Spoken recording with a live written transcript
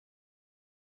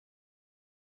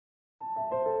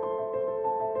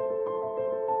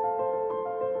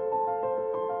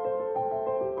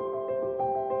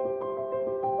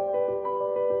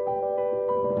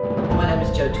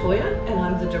Johanna Toia and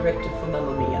I'm the director for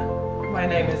Mamma Mia. My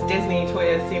name is Desney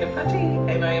Toia-Sinapati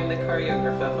and I am the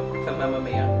choreographer for Mamma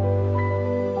Mia.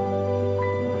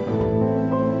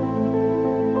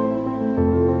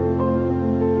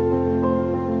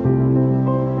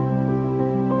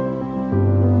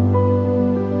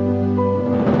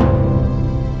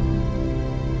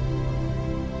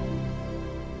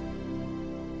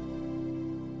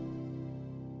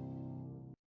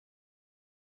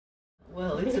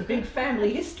 Well, it's a big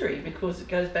family history because it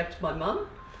goes back to my mum,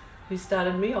 who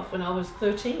started me off when I was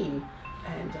 13,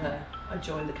 and I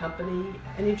joined the company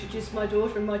and introduced my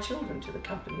daughter and my children to the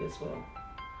company as well.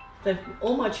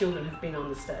 All my children have been on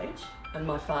the stage, and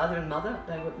my father and mother,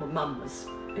 my mum was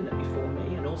in it before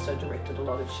me and also directed a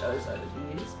lot of shows over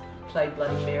the years, played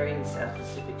Bloody Mary in South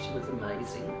Pacific, she was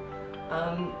amazing,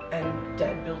 and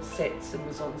Dad built sets and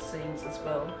was on scenes as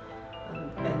well.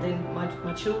 And then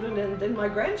my children and then my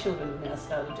grandchildren have now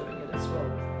started doing it as well.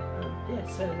 Yeah,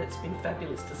 so that's been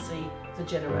fabulous to see the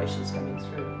generations coming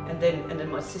through. And then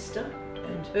my sister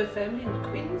and her family and the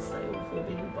Quins, they've all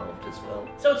been involved as well.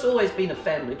 So it's always been a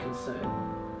family concern.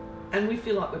 And we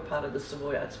feel like we're part of the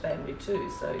Savoyards family too.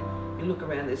 So you look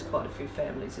around, there's quite a few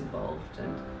families involved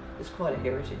and there's quite a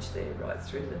heritage there right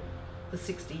through the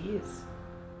 60 years.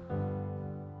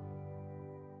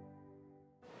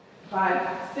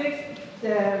 5, 6,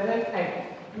 7, 8.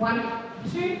 1,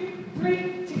 2,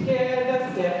 3, together,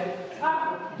 step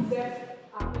up, step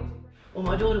up. Well,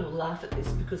 my daughter will laugh at this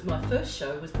because my first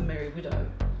show was The Merry Widow,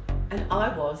 and I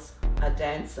was a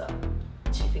dancer.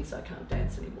 She thinks I can't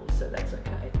dance anymore, so that's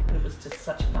okay. And it was just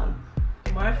such fun.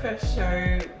 My first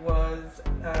show was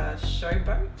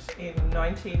Showboat in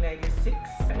 1986,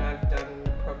 and I've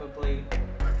done probably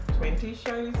 20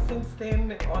 shows since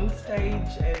then, on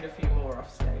stage and a few more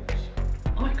off stage.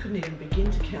 I couldn't even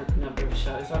begin to count the number of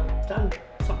shows. I've done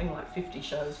something like 50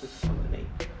 shows with the company.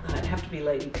 It'd have to be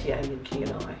Lady Tiang and King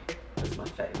and I was my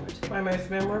favourite. My most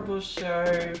memorable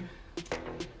show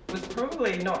was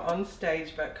probably not on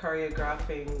stage but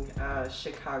choreographing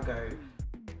Chicago. So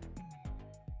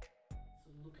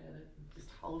look at it and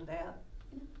just hold it out.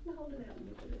 Hold it out and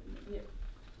look at it. Yep.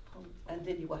 And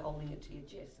then you were holding it to your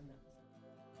chest.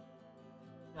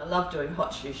 I love doing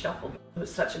Hot Shoe Shuffle. It was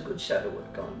such a good show to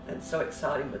work on and so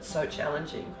exciting but so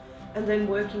challenging. And then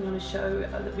working on a show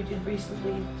that we did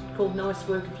recently called Nice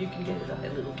Work If You Can Get It,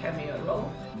 a little cameo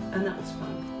role, and that was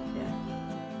fun,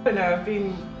 yeah. I don't know, I've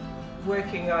been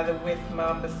working either with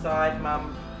Mum, beside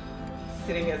Mum,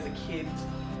 sitting as a kid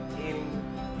in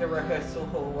the rehearsal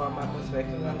hall while Mum was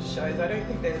working on shows. I don't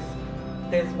think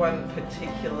there's one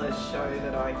particular show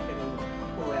that I can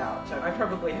pull out. I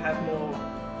probably have more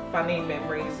funny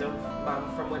memories of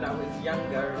Mum from when I was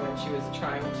younger and when she was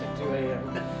trying to do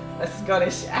a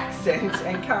Scottish accent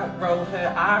and can't roll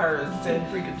her R's. And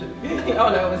Brigadoo. Oh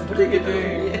no, it was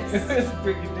Brigadoo. Yes. It was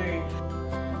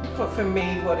Brigadoo. But for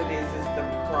me, what it is the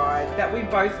pride that we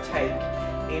both take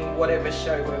in whatever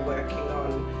show we're working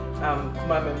on.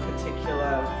 Mum in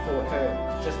particular, for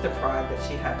her, just the pride that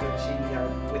she had when she,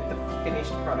 with the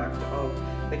finished product of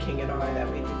The King and I that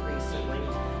we did recently.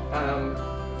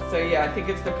 So yeah, I think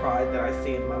it's the pride that I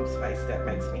see in Mum's face that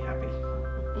makes me happy.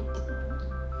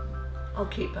 I'll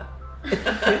keep her.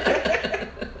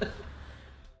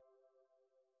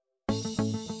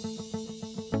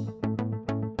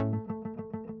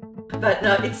 But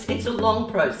no, it's a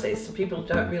long process. People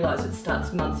don't realise it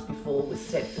starts months before with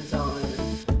set design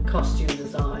and costume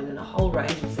design and a whole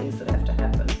range of things that have to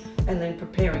happen. And then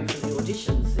preparing for the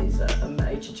auditions is a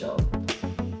major job.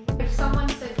 If someone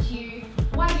said to you,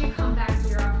 why do you come back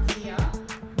year after year?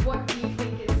 What do you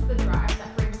think is the drive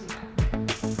that brings you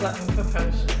back? Glutton for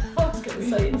punishment. I was going to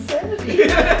say insanity.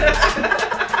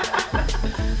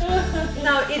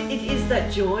 No, it is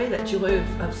that joy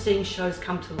of seeing shows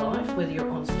come to life, whether you're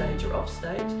on stage or off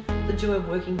stage. The joy of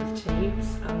working with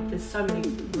teams. There's so many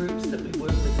groups that we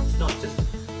work with. It's not just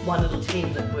one little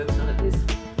team that works on it. There's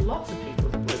lots of people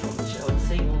that work on the show, and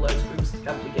seeing all those groups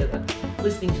come together,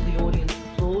 listening to the audience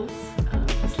applause,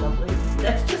 it's lovely.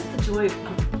 That's just the joy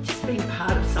of just being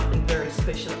part of something very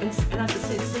special. And as I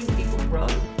said, seeing people grow.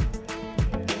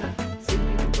 Yeah,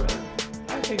 seeing people grow.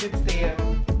 I think it's their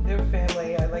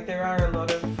family. Like there are a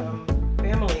lot of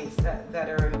families that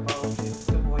are involved in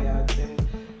Savoyards,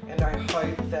 and I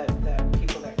hope that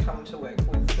people that come to work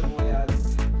with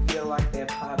Savoyards feel like they're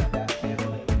part of that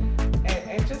family.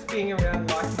 And just being around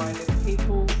like-minded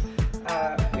people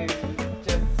who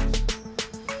just,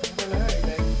 I don't know,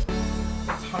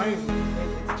 it's home.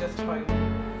 It's just home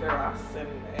for us, and